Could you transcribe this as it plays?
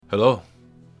Hello,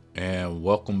 and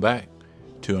welcome back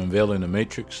to Unveiling the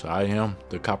Matrix. I am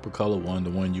the copper color one, the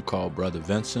one you call Brother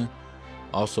Vincent,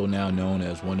 also now known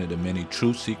as one of the many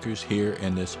truth seekers here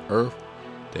in this earth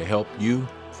to help you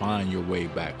find your way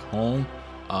back home.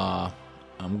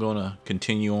 I'm going to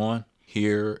continue on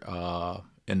here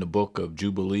in the book of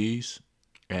Jubilees.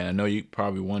 And I know you're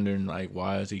probably wondering,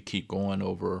 why does he keep going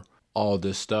over all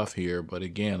this stuff here? But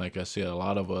again, like I said, a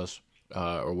lot of us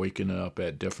are waking up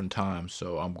at different times.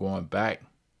 So I'm going back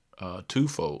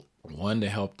twofold. One to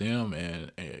help them,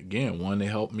 and again, one to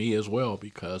help me as well.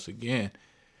 Because again,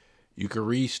 you can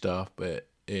read stuff, but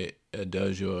it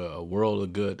does you a world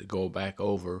of good to go back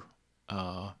over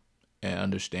and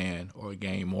understand or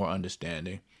gain more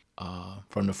understanding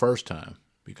from the first time.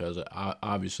 Because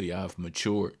obviously I've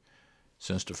matured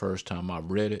since the first time I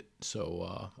read it.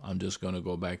 So I'm just going to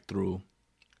go back through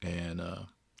and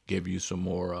give you some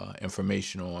more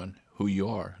information on who you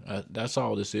are. That's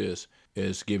all this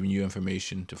is giving you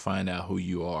information to find out who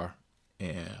you are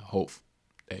and hope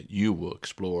that you will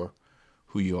explore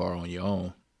who you are on your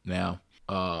own. Now,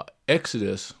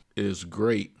 Exodus is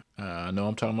great. I know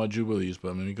I'm talking about Jubilees,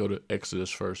 but let me go to Exodus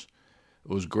first.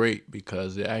 It was great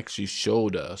because it actually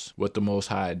showed us what the Most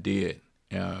High did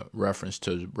in reference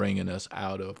to bringing us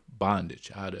out of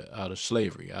bondage, out of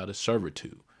slavery, out of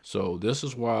servitude. So this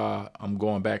is why I'm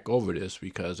going back over this,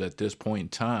 because at this point in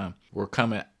time, we're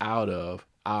coming out of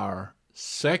our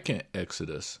second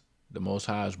Exodus. The Most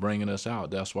High is bringing us out.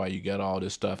 That's why you got all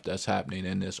this stuff that's happening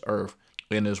in this earth,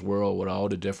 in this world, with all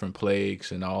the different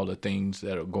plagues and all the things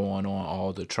that are going on,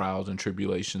 all the trials and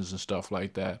tribulations and stuff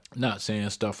like that. Not saying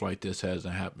stuff like this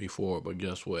hasn't happened before, but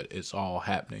guess what? It's all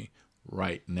happening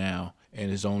right now,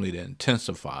 and it's only to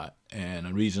intensify. And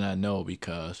the reason I know,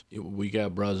 because we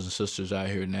got brothers and sisters out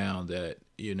here now that,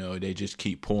 they just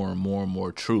keep pouring more and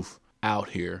more truth out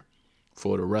here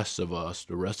for the rest of us,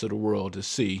 the rest of the world to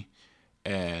see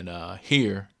and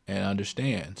hear and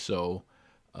understand. So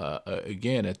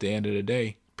again, at the end of the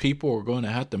day, people are going to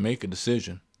have to make a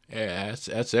decision.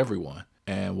 That's everyone.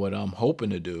 And what I'm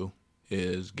hoping to do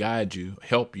is guide you,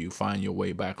 help you find your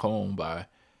way back home by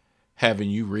having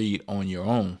you read on your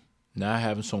own, not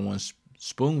having someone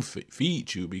spoon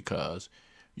feed you, because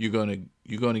you're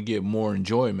gonna get more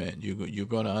enjoyment. You're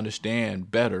gonna understand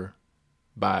better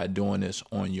by doing this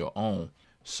on your own.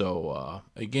 So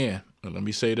again, let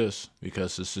me say this,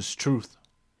 because this is truth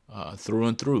through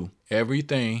and through.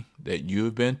 Everything that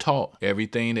you've been taught,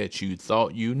 everything that you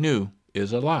thought you knew,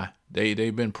 is a lie.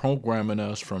 They've been programming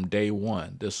us from day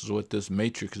one. This is what this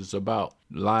matrix is about.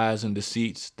 Lies and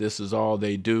deceits. This is all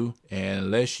they do. And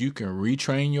unless you can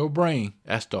retrain your brain,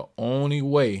 that's the only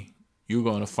way you're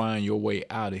going to find your way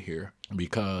out of here,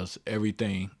 because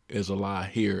everything is a lie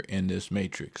here in this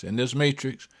matrix. In this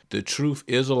matrix, the truth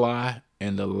is a lie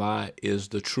and the lie is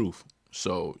the truth.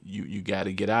 So you got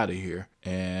to get out of here.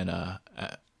 And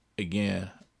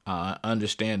again,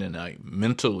 understanding,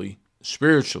 mentally,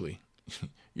 spiritually,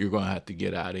 you're going to have to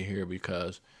get out of here,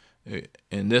 because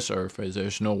in this earth,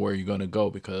 there's nowhere you're going to go,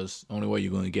 because the only way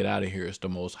you're going to get out of here is the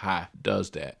Most High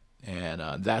does that. And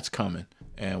that's coming.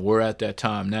 And we're at that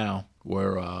time now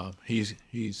where he's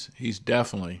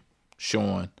definitely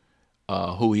showing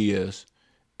who he is,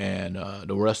 and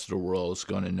the rest of the world is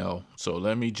going to know. So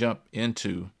let me jump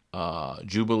into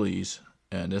Jubilees,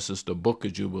 and this is the book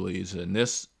of Jubilees, and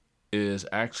this is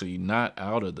actually not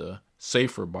out of the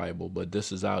Safer Bible, but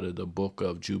this is out of the book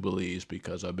of Jubilees,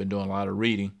 because I've been doing a lot of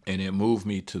reading and it moved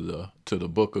me to the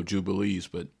book of Jubilees,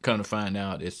 but kind of find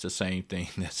out it's the same thing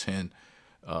that's in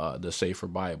the Safer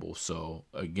Bible. So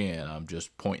again, I'm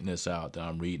just pointing this out, that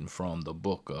I'm reading from the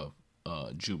book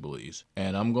of Jubilees,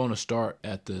 and I'm going to start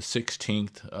at the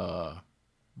 16th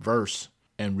verse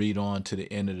and read on to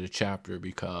the end of the chapter,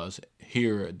 because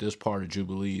here at this part of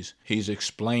Jubilees, he's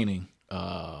explaining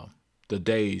the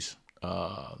days,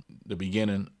 the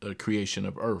beginning, the creation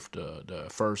of earth, the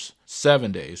first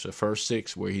 7 days, the first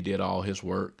 6 where he did all his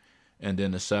work, and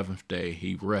then the 7th day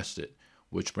he rested,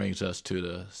 which brings us to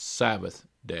the Sabbath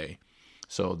day.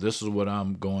 So this is what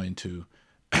I'm going to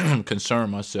concern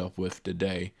myself with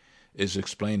today, is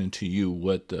explaining to you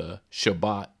what the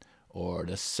Shabbat, or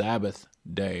the Sabbath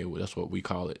day, that's what we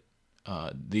call it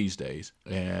these days,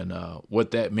 and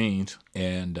what that means,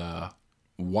 and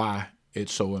why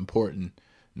it's so important,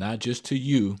 not just to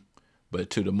you, but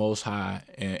to the Most High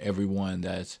and everyone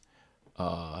that's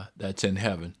in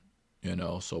heaven.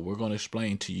 So we're going to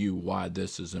explain to you why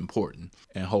this is important,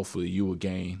 and hopefully you will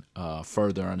gain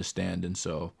further understanding.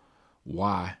 So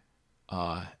why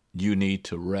you need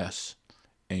to rest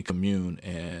and commune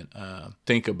and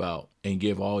think about and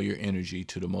give all your energy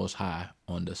to the Most High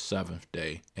on the seventh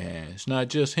day. And it's not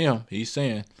just him. He's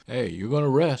saying, hey, you're going to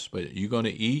rest, but you're going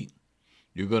to eat.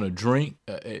 You're going to drink.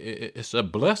 It's a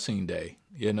blessing day.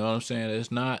 You know what I'm saying?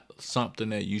 It's not something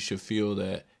that you should feel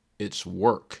that it's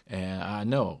work. And I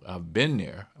know I've been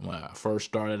there when I first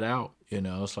started out.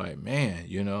 It's like, man,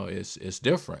 it's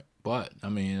different. But I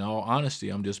mean, in all honesty,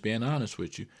 I'm just being honest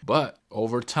with you. But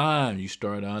over time, you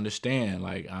start to understand,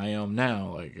 like I am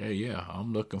now, like, hey, yeah,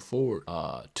 I'm looking forward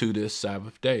to this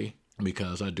Sabbath day,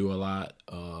 because I do a lot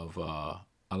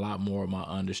more of my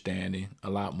understanding, a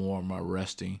lot more of my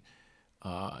resting,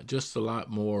 just a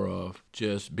lot more of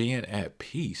just being at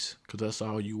peace, because that's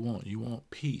all you want. You want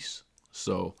peace.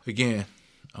 So again,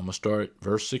 I'm going to start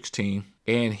verse 16.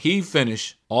 And he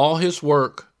finished all his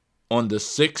work on the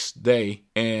sixth day,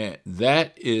 and he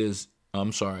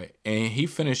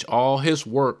finished all his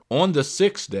work on the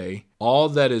sixth day, all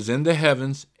that is in the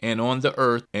heavens and on the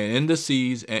earth and in the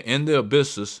seas and in the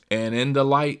abysses and in the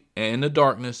light and in the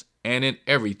darkness and in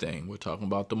everything. We're talking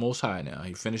about the Most High now.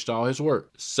 He finished all his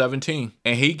work. 17.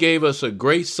 And he gave us a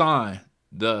great sign,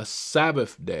 the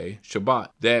Sabbath day, Shabbat,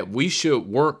 that we should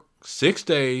work 6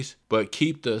 days, but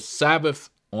keep the Sabbath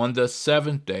on the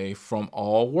seventh day from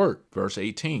all work. Verse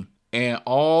 18. And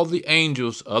all the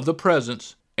angels of the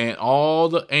presence and all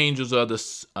the angels of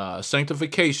the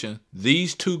sanctification,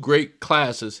 these two great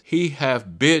classes, he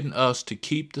hath bidden us to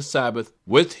keep the Sabbath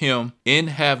with him in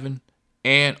heaven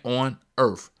and on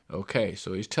earth. Okay,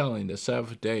 so he's telling the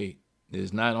Sabbath day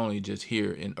is not only just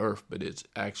here in earth, but it's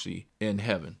actually in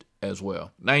heaven as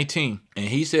well. 19. And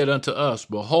he said unto us,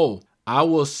 behold, I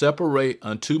will separate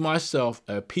unto myself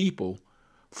a people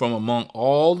from among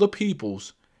all the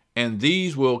peoples, and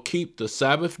these will keep the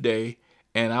Sabbath day,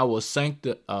 and I will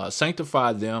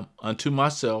sanctify them unto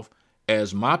myself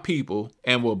as my people,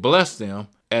 and will bless them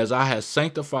as I have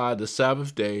sanctified the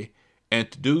Sabbath day, and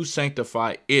do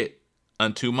sanctify it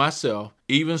unto myself.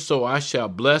 Even so I shall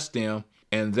bless them,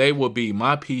 and they will be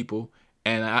my people,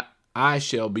 and I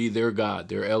shall be their God,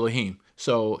 their Elohim.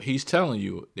 So he's telling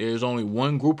you there's only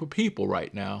one group of people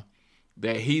right now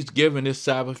that he's given this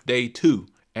Sabbath day to.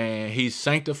 And he's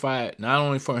sanctified not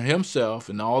only for himself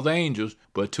and all the angels,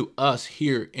 but to us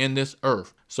here in this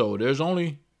earth. So there's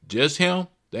only just him,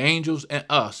 the angels, and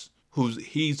us who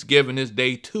he's given this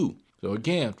day to. So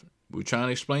again, we're trying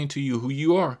to explain to you who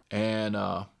you are. And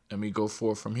let me go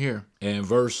forward from here. And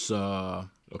verse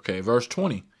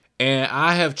 20. And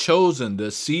I have chosen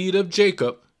the seed of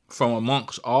Jacob from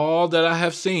amongst all that I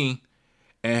have seen,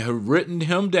 and have written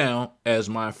him down as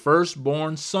my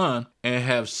firstborn son, and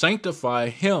have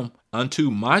sanctified him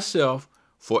unto myself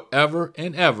forever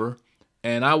and ever.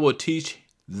 And I will teach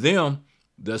them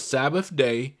the Sabbath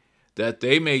day, that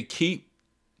they may keep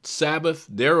Sabbath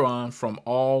thereon from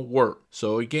all work.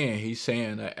 So again, he's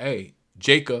saying that, hey,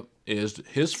 Jacob is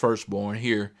his firstborn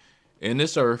here in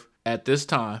this earth at this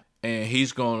time, and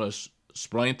he's going to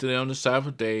explain to them the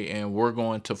Sabbath day, and we're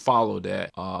going to follow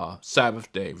that Sabbath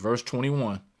day. Verse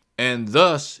 21. And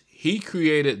thus he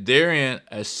created therein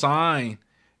a sign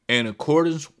in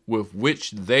accordance with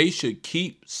which they should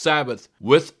keep Sabbath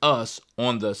with us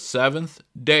on the seventh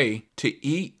day, to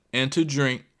eat and to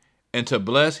drink, and to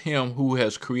bless him who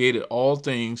has created all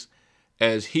things,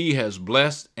 as he has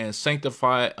blessed and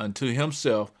sanctified unto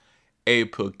himself a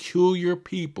peculiar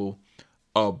people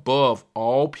above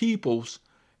all peoples,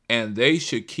 and they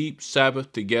should keep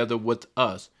Sabbath together with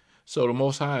us. So the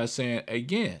Most High is saying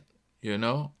again,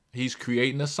 he's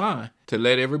creating a sign to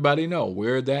let everybody know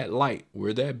we're that light,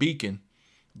 we're that beacon,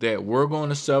 that we're going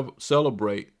to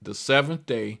celebrate the seventh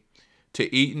day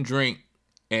to eat and drink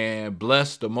and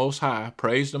bless the Most High,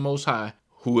 praise the Most High,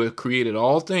 who has created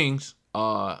all things,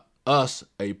 us,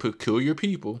 a peculiar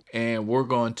people, and we're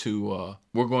going to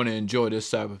enjoy this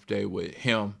Sabbath day with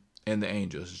him and the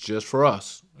angels. It's just for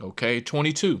us. Okay,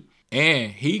 22.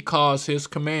 And he caused his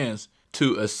commands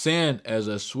to ascend as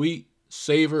a sweet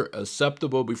savor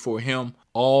acceptable before him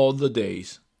all the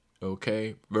days.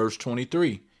 Okay, verse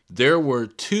 23. There were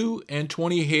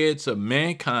 22 heads of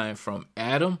mankind from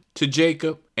Adam to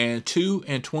Jacob, and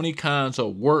 22 kinds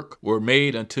of work were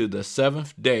made unto the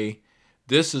seventh day.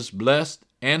 This is blessed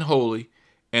and holy,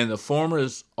 and the former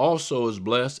is also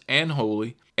blessed and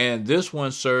holy, and this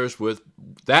one serves with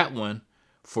that one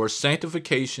for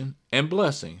sanctification and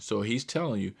blessing. So he's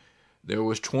telling you there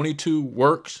was 22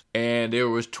 works, and there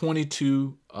was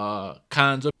 22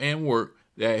 kinds of and work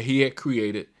that he had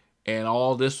created, and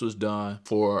all this was done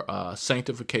for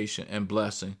sanctification and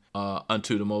blessing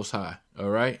unto the Most High. All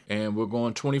right, and we're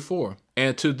going 24.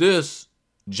 And to this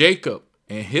Jacob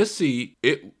and his seed,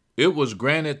 it was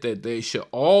granted that they should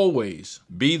always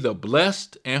be the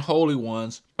blessed and holy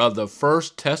ones of the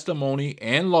first testimony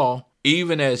and law,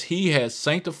 even as he has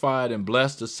sanctified and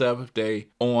blessed the seventh day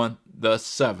on the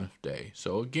seventh day.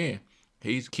 So again,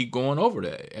 he's keep going over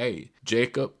that. Hey,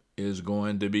 Jacob is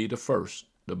going to be the first,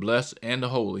 the blessed and the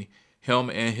holy. Him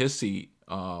and his seed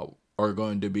are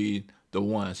going to be the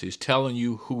ones. He's telling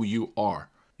you who you are.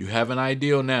 You have an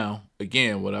idea now,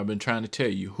 again, what I've been trying to tell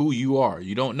you, who you are.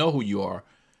 You don't know who you are.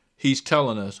 He's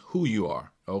telling us who you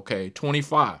are. Okay,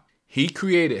 25. He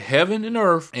created heaven and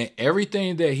earth and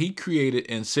everything that he created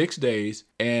in 6 days,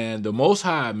 and the Most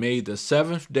High made the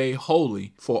seventh day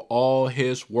holy for all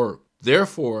his work.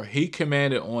 Therefore, he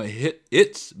commanded on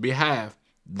its behalf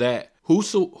that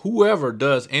whoever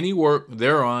does any work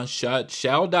thereon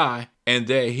shall die, and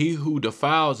that he who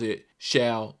defiles it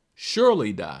shall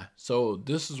surely die. So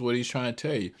this is what he's trying to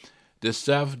tell you. The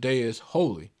seventh day is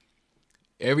holy.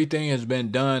 Everything has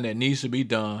been done that needs to be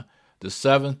done. The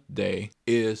seventh day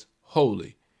is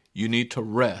holy. You need to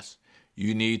rest.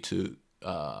 You need to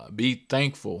be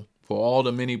thankful for all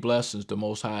the many blessings the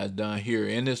Most High has done here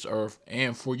in this earth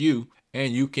and for you.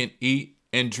 And you can eat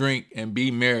and drink and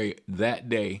be merry that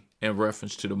day in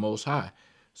reference to the Most High.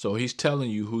 So he's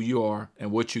telling you who you are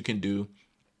and what you can do.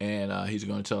 And he's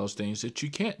going to tell us things that you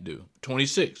can't do.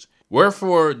 26.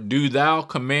 Wherefore do thou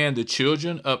command the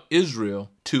children of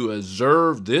Israel to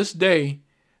observe this day,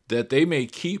 that they may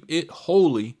keep it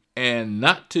holy, and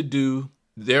not to do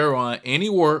thereon any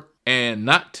work, and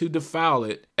not to defile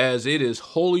it, as it is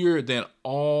holier than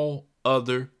all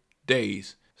other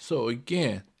days. So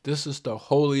again, this is the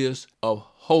holiest of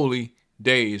holy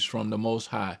days from the Most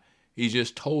High. He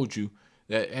just told you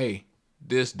that, hey,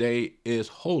 this day is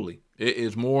holy. It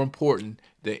is more important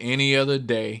than any other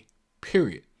day,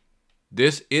 period.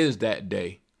 This is that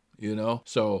day,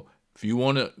 So if you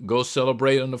want to go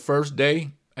celebrate on the first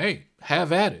day, hey,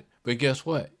 have at it. But guess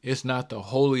what? It's not the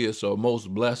holiest or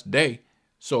most blessed day.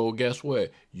 So guess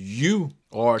what? You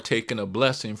are taking a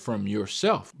blessing from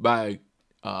yourself by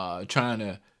trying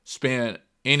to spend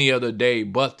any other day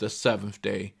but the seventh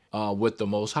day with the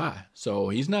Most High. So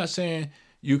he's not saying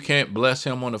you can't bless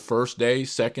him on the first day,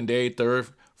 second day, third,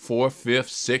 fourth, fifth,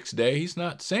 sixth day. He's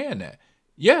not saying that.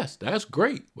 Yes, that's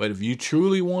great. But if you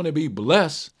truly want to be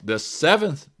blessed, the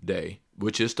seventh day,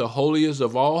 which is the holiest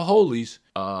of all holies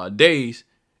days,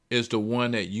 is the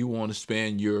one that you want to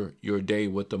spend your day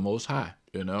with the Most High.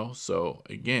 So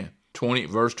again,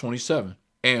 verse 27.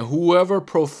 And whoever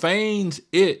profanes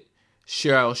it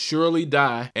shall surely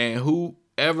die, and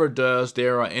whoever does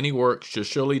thereon any work shall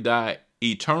surely die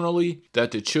eternally,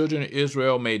 that the children of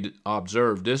Israel may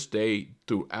observe this day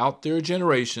throughout their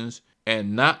generations,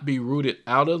 and not be rooted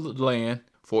out of the land,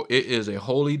 for it is a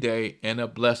holy day and a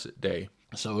blessed day.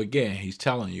 So again, he's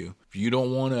telling you, if you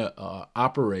don't want to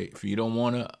operate, if you don't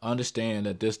want to understand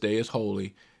that this day is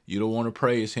holy, you don't want to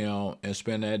praise him and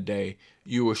spend that day,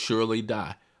 you will surely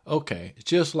die. Okay, it's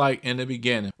just like in the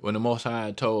beginning when the Most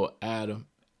High told Adam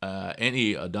and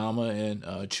Eve, Adama and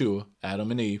Chua,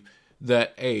 Adam and Eve,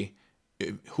 that, hey,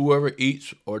 whoever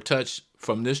eats or touch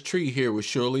from this tree here will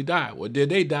surely die. Well, did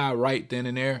they die right then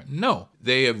and there? No.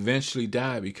 They eventually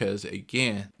died because,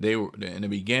 again, they were in the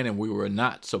beginning, we were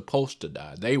not supposed to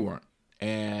die. They weren't.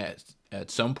 And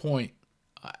at some point,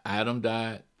 Adam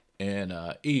died and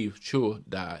Eve, Chua,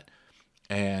 died.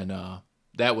 And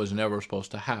that was never supposed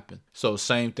to happen. So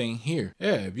same thing here.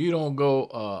 Yeah, if you don't go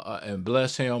and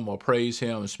bless him or praise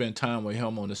him and spend time with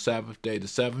him on the Sabbath day, the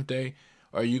seventh day,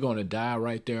 are you going to die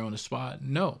right there on the spot?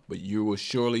 No, but you will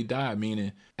surely die,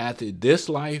 meaning after this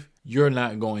life, you're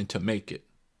not going to make it.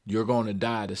 You're going to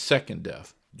die the second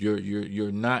death.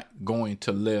 You're not going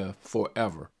to live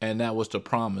forever. And that was the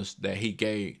promise that he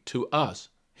gave to us,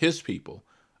 his people,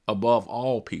 above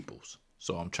all peoples.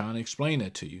 So I'm trying to explain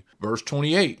that to you. Verse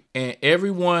 28, and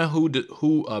everyone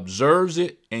who observes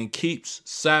it and keeps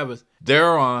Sabbath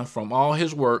thereon from all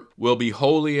his work will be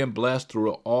holy and blessed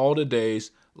through all the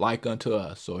days like unto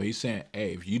us. So he's saying,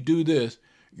 hey, if you do this,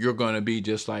 you're going to be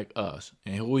just like us.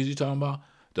 And who is he talking about?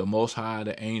 The Most High,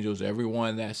 the angels,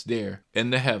 everyone that's there in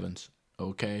the heavens.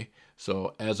 Okay.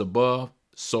 So as above,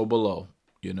 so below.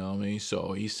 You know what I mean?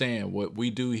 So he's saying what we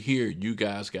do here, you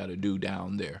guys got to do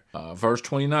down there. Verse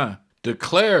 29,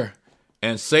 declare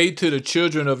and say to the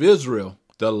children of Israel,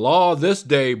 the law this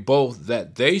day, both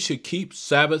that they should keep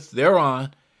Sabbath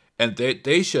thereon, and that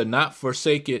they should not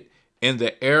forsake it in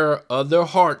the error of their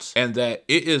hearts, and that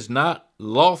it is not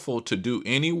lawful to do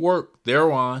any work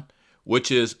thereon,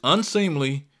 which is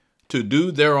unseemly, to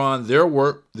do thereon their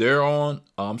work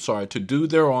to do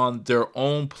thereon their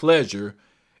own pleasure,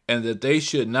 and that they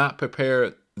should not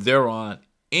prepare thereon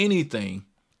anything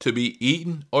to be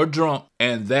eaten or drunk,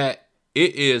 and that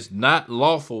it is not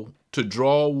lawful to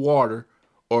draw water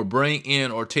or bring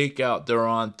in or take out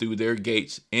thereon through their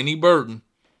gates any burden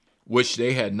which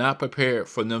they had not prepared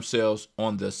for themselves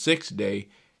on the 6th day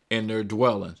in their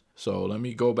dwellings. So let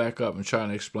me go back up and try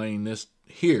to explain this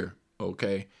here.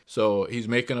 Okay, so he's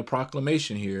making a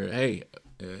proclamation here. Hey,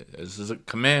 this is a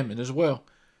commandment as well.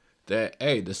 That,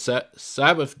 hey, the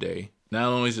Sabbath day,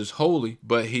 not only is it holy,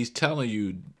 but he's telling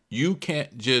you, you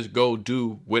can't just go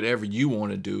do whatever you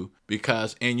want to do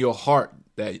because in your heart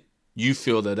that you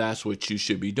feel that that's what you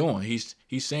should be doing. He's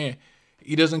saying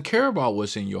he doesn't care about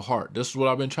what's in your heart. This is what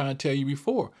I've been trying to tell you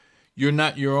before. You're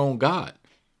not your own God.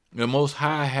 The Most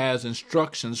High has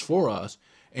instructions for us,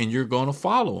 and you're going to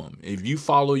follow them. If you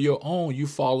follow your own, you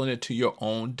fall into your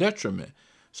own detriment.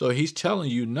 So he's telling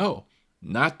you no,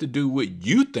 not to do what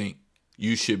you think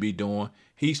you should be doing.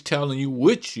 He's telling you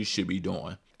what you should be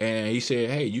doing. And he said,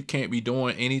 hey, you can't be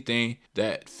doing anything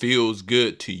that feels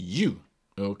good to you.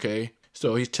 Okay?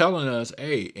 So he's telling us,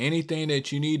 hey, anything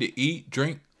that you need to eat,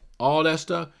 drink, all that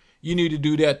stuff, you need to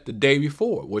do that the day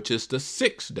before, which is the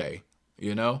 6th day.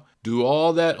 Do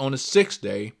all that on the 6th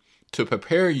day to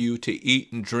prepare you to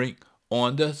eat and drink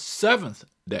on the 7th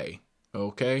day.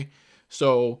 Okay?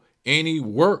 So any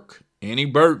work, any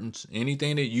burdens,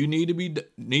 anything that you need to be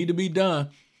done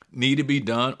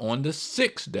on the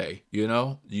 6th day. You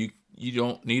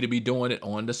don't need to be doing it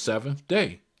on the 7th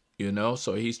day.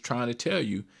 So he's trying to tell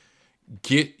you,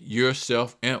 get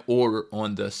yourself in order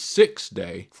on the 6th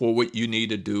day for what you need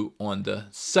to do on the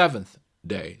 7th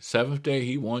day. 7th day,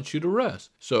 he wants you to rest.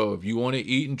 So if you want to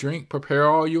eat and drink, prepare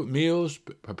all your meals,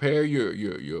 prepare your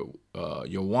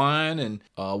wine and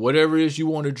whatever it is you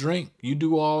want to drink. You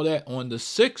do all that on the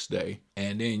 6th day,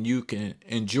 and then you can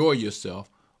enjoy yourself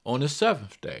on the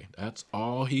 7th day. That's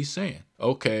all he's saying.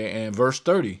 Okay, and verse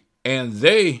 30. And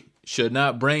they should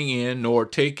not bring in nor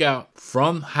take out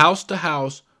from house to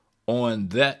house on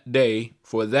that day,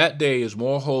 for that day is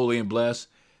more holy and blessed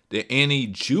than any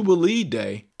Jubilee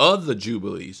day of the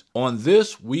Jubilees. On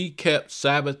this we kept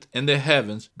Sabbath in the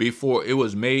heavens before it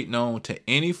was made known to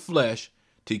any flesh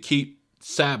to keep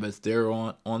Sabbath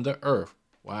thereon on the earth.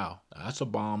 Wow, that's a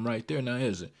bomb right there now,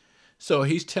 isn't it? So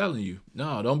he's telling you,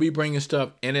 no, don't be bringing stuff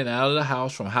in and out of the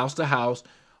house, from house to house,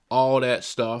 all that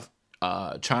stuff,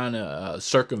 trying to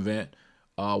circumvent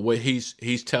what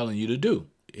he's telling you to do.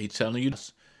 He's telling you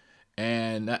this.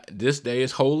 And this day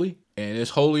is holy, and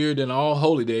it's holier than all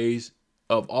holy days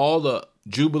of all the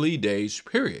Jubilee days,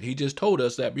 period. He just told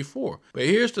us that before. But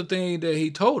here's the thing that he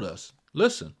told us.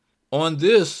 Listen, on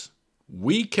this,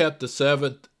 we kept the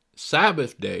 7th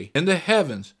Sabbath day in the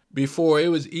heavens before it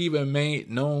was even made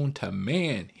known to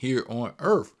man here on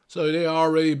earth. So they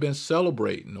already been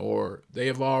celebrating, or they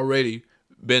have already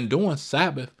been doing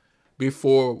Sabbath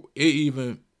before it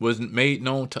even was made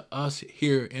known to us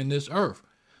here in this earth.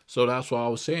 So that's why I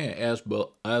was saying, as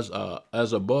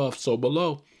above, so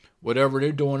below. Whatever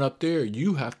they're doing up there,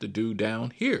 you have to do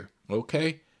down here.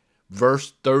 Okay?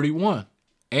 Verse 31.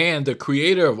 And the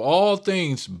creator of all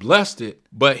things blessed it,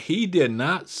 but he did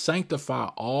not sanctify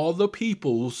all the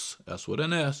peoples, that's with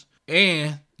an S,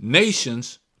 and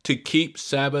nations to keep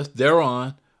Sabbath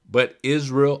thereon, but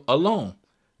Israel alone.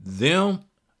 Them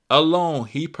alone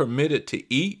he permitted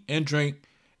to eat and drink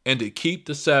and to keep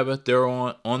the Sabbath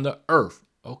thereon on the earth.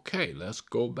 Okay, let's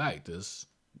go back. This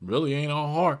really ain't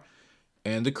all hard.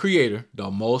 And the creator, the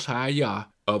Most High Yah,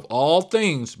 of all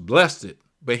things blessed it,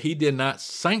 but he did not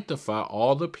sanctify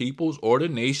all the peoples or the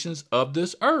nations of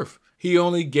this earth. He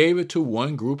only gave it to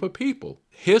one group of people,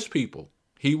 his people.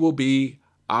 He will be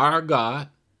our God,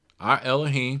 our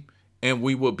Elohim, and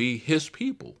we will be his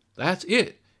people. That's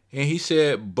it. And he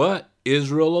said, but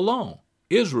Israel alone,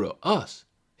 Israel, us,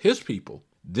 his people,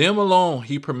 them alone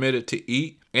he permitted to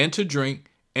eat and to drink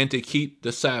and to keep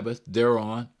the Sabbath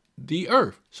thereon the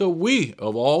earth. So we,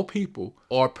 of all people,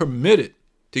 are permitted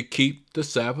to keep the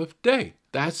Sabbath day.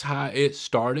 That's how it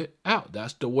started out.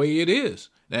 That's the way it is.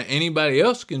 Now, anybody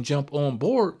else can jump on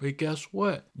board, but guess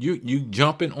what? You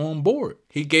jumping on board.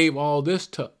 He gave all this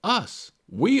to us.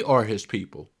 We are his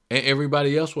people, and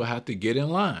everybody else will have to get in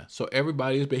line. So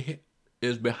everybody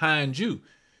is behind you.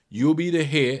 You'll be the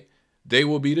head. They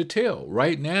will be the tail.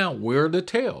 Right now, we're the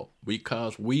tail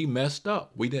because we messed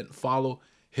up. We didn't follow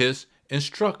his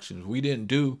instructions. We didn't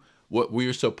do what we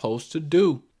were supposed to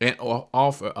do and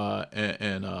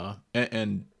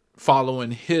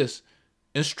following his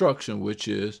instruction, which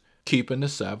is keeping the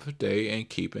Sabbath day and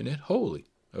keeping it holy.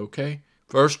 Okay?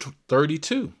 Verse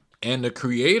 32. And the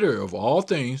creator of all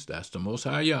things, that's the Most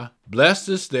High Yah, blessed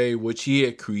this day which he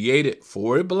had created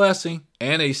for a blessing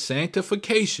and a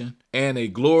sanctification and a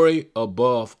glory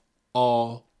above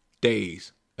all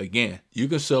days. Again, you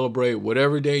can celebrate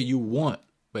whatever day you want,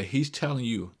 but he's telling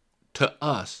you to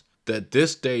us that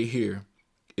this day here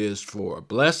is for a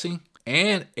blessing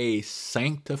and a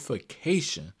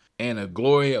sanctification and a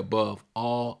glory above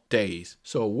all days.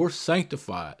 So we're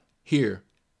sanctified here,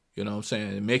 you know what I'm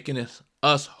saying, making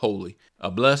us holy,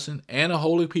 a blessing and a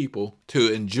holy people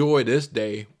to enjoy this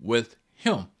day with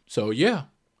him. So yeah,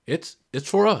 it's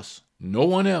for us, no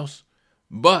one else.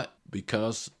 But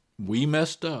because we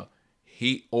messed up,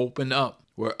 he opened up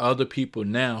where other people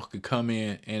now could come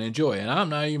in and enjoy. And I'm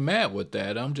not even mad with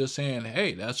that. I'm just saying,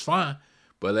 hey, that's fine.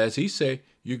 But as he said,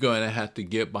 you're going to have to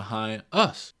get behind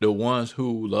us, the ones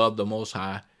who love the Most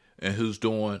High and who's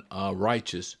doing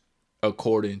righteous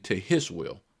according to his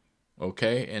will.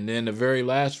 Okay, and then the very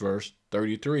last verse,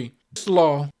 33, this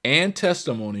law and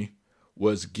testimony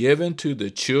was given to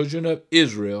the children of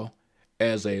Israel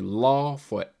as a law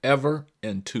forever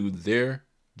and to their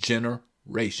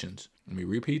generations. Let me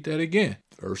repeat that again.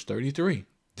 Verse 33.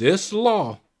 This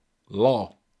law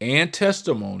and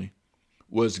testimony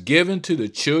was given to the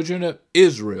children of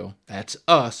Israel, that's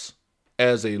us,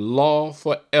 as a law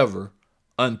forever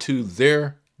unto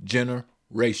their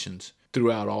generations,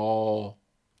 throughout all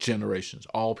generations,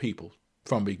 all people,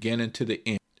 from beginning to the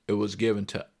end. It was given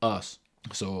to us.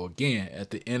 So again, at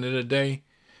the end of the day,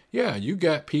 yeah, you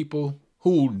got people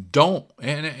who don't,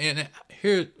 and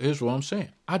here's what I'm saying.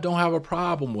 I don't have a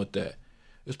problem with that.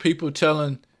 It's people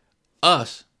telling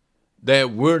us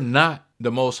that we're not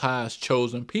the Most High's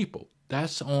chosen people.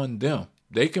 That's on them.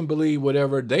 They can believe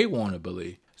whatever they want to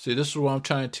believe. See, this is what I'm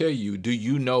trying to tell you. Do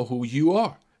you know who you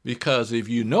are? Because if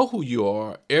you know who you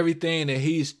are, everything that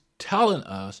he's telling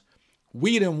us,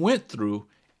 we done went through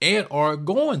and are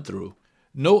going through.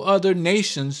 No other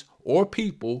nations or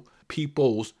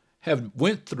peoples have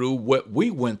went through what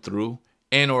we went through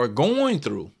and are going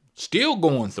through, still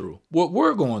going through what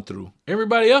we're going through.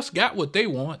 Everybody else got what they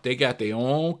want. They got their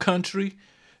own country.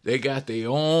 They got their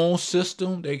own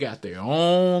system. They got their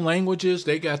own languages.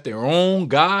 They got their own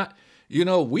God. You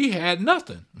know, we had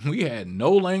nothing. We had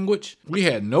no language. We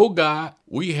had no God.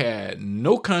 We had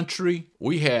no country.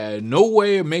 We had no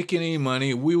way of making any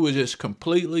money. We were just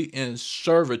completely in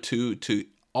servitude to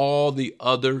all the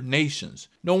other nations.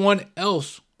 No one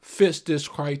else fits this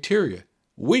criteria.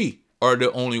 We are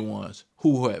the only ones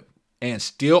who have and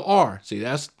still are. See,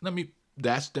 that's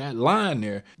that line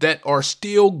there, that are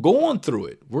still going through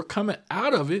it. We're coming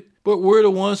out of it, but we're the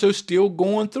ones who are still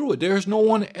going through it. There's no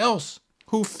one else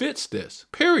who fits this,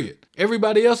 period.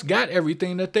 Everybody else got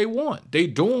everything that they want. They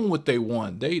doing what they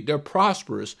want. They're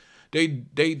prosperous. They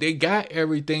got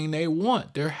everything they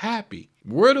want. They're happy.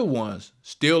 We're the ones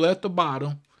still at the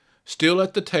bottom, still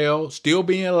at the tail, still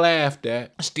being laughed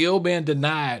at, still being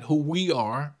denied who we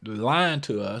are, lying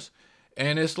to us.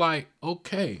 And it's like,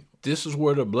 okay, this is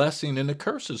where the blessing and the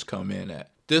curses come in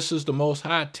at. This is the Most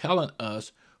High telling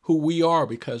us who we are,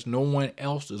 because no one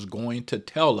else is going to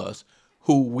tell us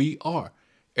who we are.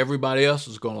 Everybody else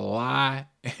is going to lie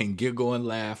and giggle and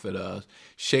laugh at us,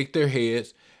 shake their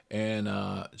heads and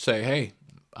say, hey,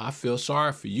 I feel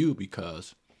sorry for you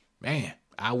because, man,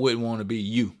 I wouldn't want to be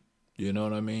you. You know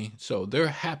what I mean? So they're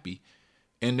happy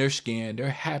in their skin. They're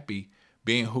happy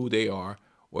being who they are,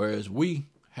 whereas we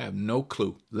have no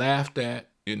clue. Laughed at,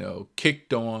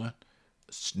 kicked on,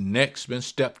 necks been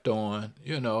stepped on,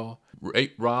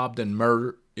 raped, robbed, and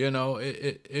murdered.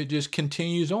 It just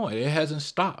continues on. It hasn't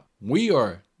stopped. We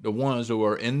are the ones who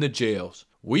are in the jails.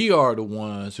 We are the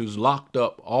ones who's locked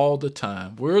up all the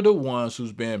time. We're the ones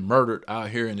who's been murdered out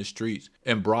here in the streets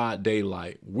in broad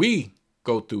daylight. We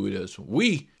go through this.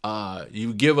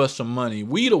 You give us some money.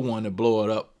 We the one to blow it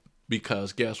up,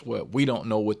 because guess what? We don't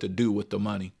know what to do with the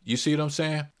money. You see what I'm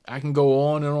saying? I can go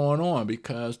on and on and on,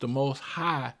 because the Most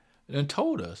High then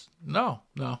told us, no,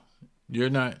 you're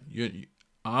not.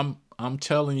 I'm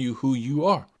telling you who you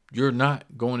are. You're not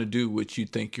going to do what you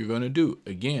think you're going to do,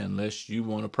 again, unless you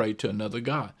want to pray to another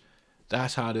God.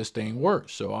 That's how this thing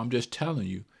works. So I'm just telling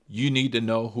you, you need to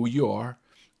know who you are.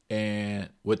 And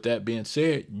with that being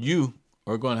said, you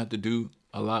are going to have to do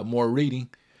a lot more reading,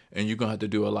 and you're going to have to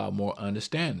do a lot more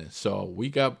understanding. So we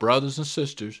got brothers and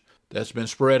sisters that's been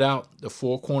spread out the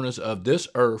four corners of this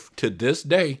earth to this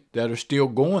day that are still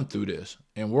going through this.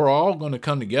 And we're all going to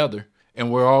come together, and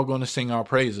we're all going to sing our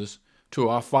praises to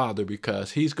our Father,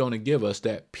 because he's going to give us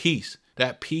that peace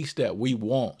that we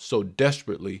want so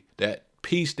desperately, that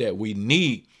peace that we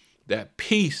need, that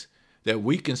peace that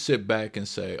we can sit back and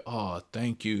say, oh,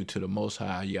 thank you to the Most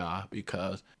High Yah,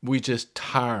 because we just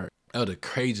tired of the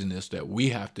craziness that we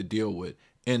have to deal with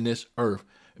in this earth.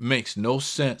 It makes no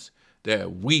sense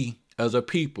that we as a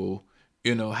people,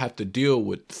 have to deal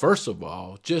with, first of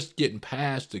all, just getting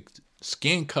past the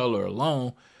skin color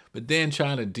alone, but then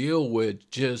trying to deal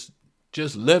with just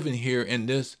just living here in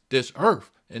this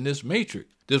earth, in this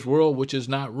matrix, this world which is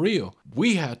not real.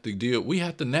 We have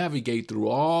to navigate through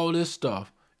all this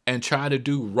stuff and try to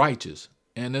do righteous.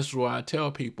 And this is why I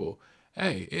tell people,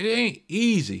 hey, it ain't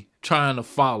easy trying to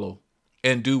follow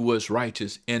and do what's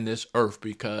righteous in this earth,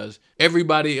 because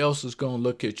everybody else is going to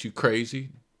look at you crazy.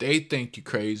 They think you're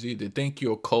crazy. They think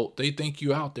you're a cult. They think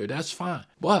you out there. That's fine.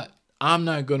 But I'm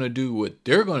not going to do what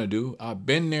they're going to do. I've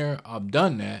been there. I've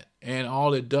done that. And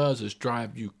all it does is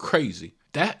drive you crazy.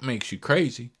 That makes you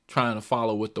crazy, trying to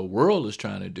follow what the world is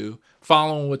trying to do.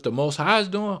 Following what the Most High is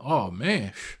doing, oh,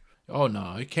 man. Oh,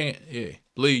 no, it can't. Yeah,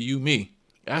 believe you me.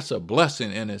 That's a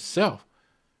blessing in itself,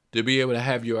 to be able to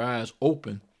have your eyes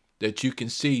open, that you can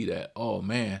see that, oh,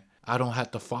 man, I don't have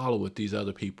to follow what these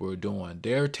other people are doing.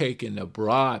 They're taking the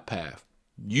broad path.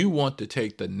 You want to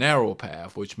take the narrow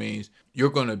path, which means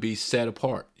you're going to be set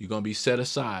apart. You're going to be set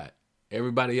aside.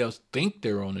 Everybody else think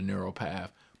they're on the narrow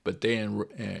path, but they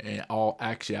in all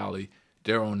actuality,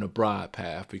 they're on the broad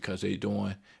path, because they're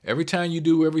doing, every time you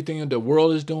do everything the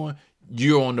world is doing,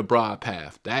 you're on the broad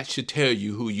path. That should tell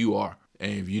you who you are.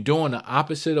 And if you're doing the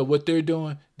opposite of what they're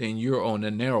doing, then you're on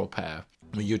the narrow path,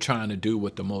 when you're trying to do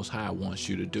what the Most High wants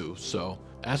you to do. So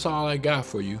that's all I got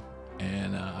for you.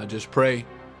 And I just pray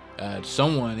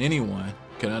anyone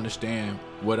can understand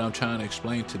what I'm trying to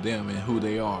explain to them and who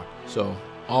they are. So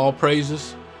all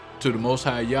praises to the Most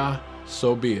High Yah,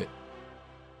 so be it.